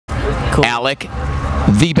Cool. Alec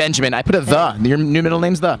the Benjamin. I put a the. Your new middle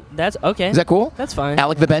name's the. That's okay. Is that cool? That's fine.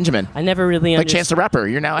 Alec the Benjamin. I never really like Chance the Rapper.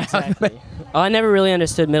 You're now exactly. Oh, I never really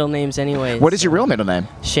understood middle names anyways. What is your real middle name?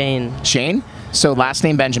 Shane. Shane? So last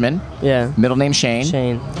name Benjamin. Yeah. Middle name Shane.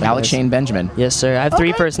 Shane. Alec Shane Benjamin. Yes, sir. I have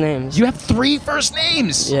 3 first names. You have 3 first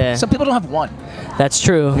names? Yeah. Some people don't have 1. That's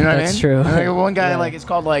true. You know That's what I mean? true. Like, one guy, like, it's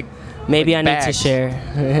called, like, maybe like I need to share.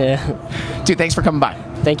 Yeah. Dude, thanks for coming by.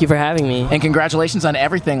 Thank you for having me. And congratulations on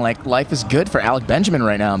everything. Like, life is good for Alec Benjamin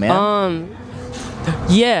right now, man.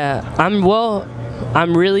 Yeah.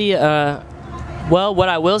 I'm really, well, what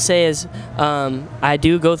I will say is I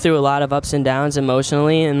do go through a lot of ups and downs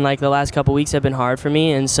emotionally, and like the last couple weeks have been hard for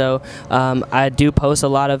me, and so I do post a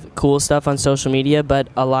lot of cool stuff on social media, but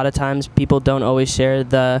a lot of times people don't always share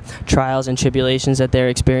the trials and tribulations that they're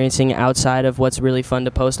experiencing outside of what's really fun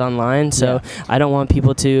to post online. So I don't want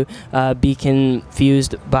people to be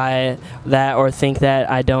confused by that or think that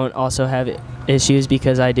I don't also have issues,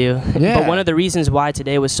 because I do. Yeah. But one of the reasons why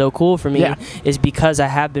today was so cool for me is because I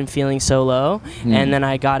have been feeling so low, and then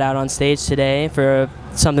I got out on stage today for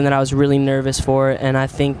something that I was really nervous for, and I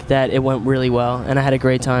think that it went really well, and I had a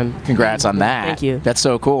great time. Congrats on that. Thank you. That's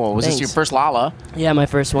so cool. Was this your first Lolla? Yeah, my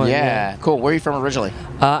first one. Yeah, cool. Where are you from originally?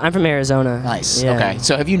 I'm from Arizona. Nice. Yeah. Okay.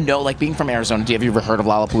 So have you like being from Arizona, have you ever heard of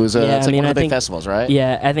Lollapalooza? Yeah, it's like one of the big festivals, right?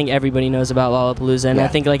 Yeah, I think everybody knows about Lollapalooza, and I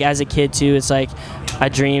think like as a kid too, it's like I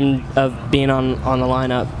dreamed of being on the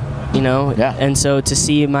lineup, you know? Yeah. And so to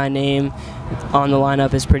see my name on the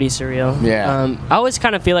lineup is pretty surreal. Yeah. I always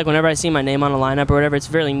kind of feel like whenever I see my name on a lineup or whatever, it's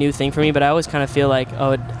a fairly new thing for me, but I always kind of feel like,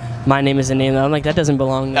 oh, my name is a name. I'm like, that doesn't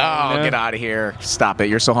belong there. Oh, you know? get out of here. Stop it.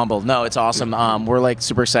 You're so humble. No, it's awesome. We're like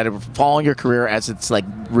super excited. We're following your career as it's like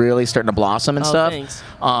really starting to blossom and stuff. Thanks.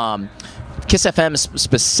 KISS FM,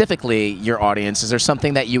 specifically your audience, is there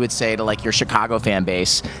something that you would say to like your Chicago fan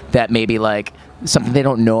base that maybe like something they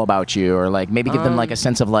don't know about you, or like maybe give them like a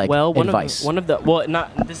sense of like advice?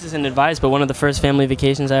 This isn't advice, but one of the first family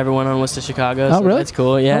vacations I ever went on was to Chicago. Oh, so really? That's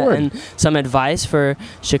cool. Yeah. Oh, word. And some advice for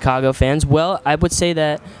Chicago fans. Well, I would say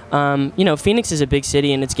that you know, Phoenix is a big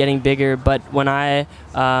city and it's getting bigger, but when I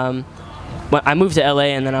moved to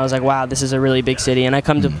LA, and then I was like, wow, this is a really big city, and I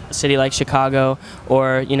come to a city like Chicago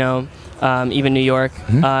or, you know, even New York,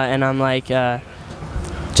 and I'm like,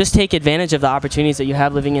 just take advantage of the opportunities that you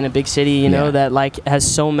have living in a big city, you know, that like has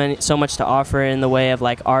so much to offer in the way of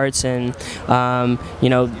like arts and you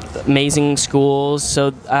know, amazing schools.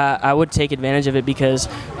 So I would take advantage of it, because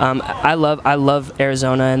I love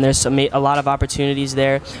Arizona, and there's a lot of opportunities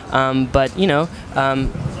there, but you know,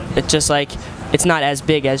 it's just like it's not as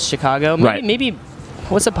big as Chicago. Maybe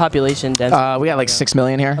what's the population density? We got like 6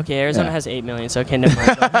 million here. Okay, Arizona has 8 million, so okay, never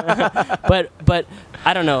mind. but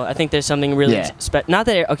I don't know. I think there's something really not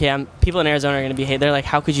that people in Arizona are going to be hate. They're like,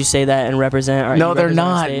 how could you say that and represent? No, they're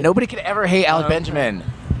not. Nobody could ever hate Alec Benjamin.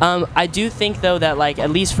 I do think though that like at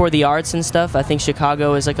least for the arts and stuff, I think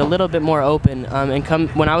Chicago is like a little bit more open. And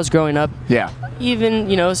when I was growing up, even,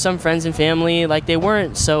 you know, some friends and family, like they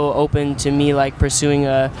weren't so open to me like pursuing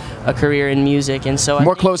a career in music, and so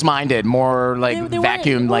more closed-minded, more like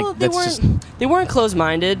vacuum, like they weren't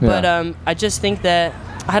closed-minded, but I just think that,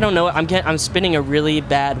 I don't know. I'm spinning a really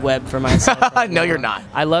bad web for myself. Right no, now. you're not.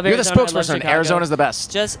 I love Arizona. You're the spokesperson. Arizona's the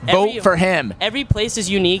best. Just vote for him. Every place is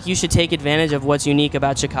unique. You should take advantage of what's unique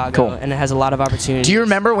about Chicago, and it has a lot of opportunities. Do you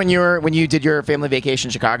remember when you did your family vacation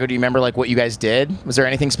in Chicago? Do you remember like what you guys did? Was there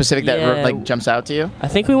anything specific that like jumps out to you? I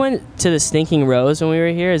think we went to the Stinking Rose when we were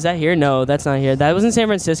here. Is that here? No, that's not here. That was in San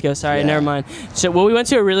Francisco. Sorry, never mind. So, well, we went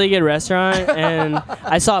to a really good restaurant, and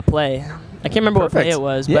I saw a play. I can't remember what play it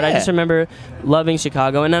was, but I just remember loving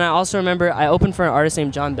Chicago. And then I also remember I opened for an artist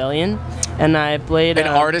named John Bellion, and I played an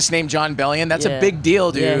artist named John Bellion. That's a big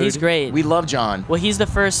deal, dude. Yeah, he's great. We love John. Well, he's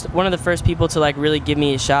one of the first people to like really give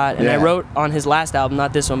me a shot. And I wrote on his last album,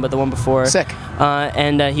 not this one, but the one before. Sick.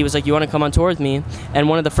 And he was like, "You want to come on tour with me?" And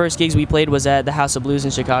one of the first gigs we played was at the House of Blues in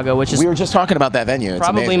Chicago, which is we were just talking about that venue. It's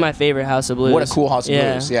probably amazing. My favorite House of Blues. What a cool House of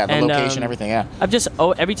Blues. Yeah, the location, everything. Yeah. I've just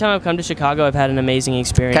every time I've come to Chicago, I've had an amazing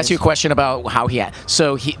experience. Can I ask you a question about how he had?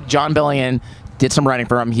 So John Bellion did some writing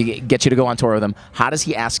for him. He gets you to go on tour with him. How does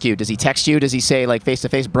he ask you? Does he text you? Does he say like face to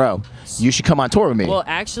face, bro, you should come on tour with me? Well,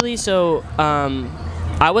 actually, so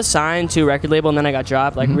I was signed to a record label, and then I got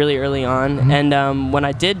dropped like really early on. And when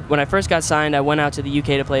I first got signed, I went out to the UK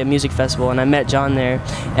to play a music festival, and I met John there,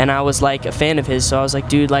 and I was like a fan of his. So I was like,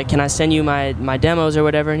 dude, like, can I send you my demos or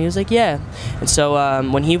whatever? And he was like, yeah. And so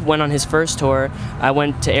when he went on his first tour, I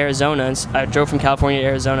went to Arizona, and I drove from California to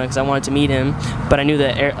Arizona because I wanted to meet him, but I knew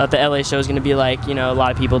that the LA show was going to be like, you know, a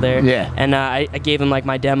lot of people there. Yeah. And I gave him like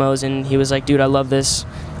my demos, and he was like, dude, I love this.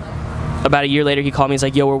 About a year later, he called me. He's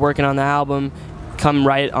like, yo, we're working on the album. come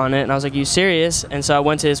write on it, and I was like, you serious? And so I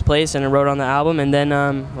went to his place and I wrote on the album, and then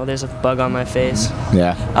well, there's a bug on my face.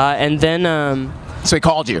 Yeah. And then so he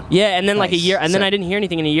called you. Yeah, and then like a year, and then I didn't hear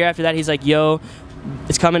anything. And a year after that, he's like, yo,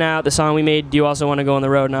 it's coming out, the song we made, do you also want to go on the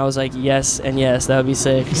road? And I was like, yes and yes, that would be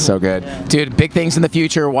sick. So good. Yeah. Dude, big things in the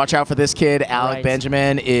future. Watch out for this kid. Alec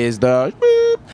Benjamin is the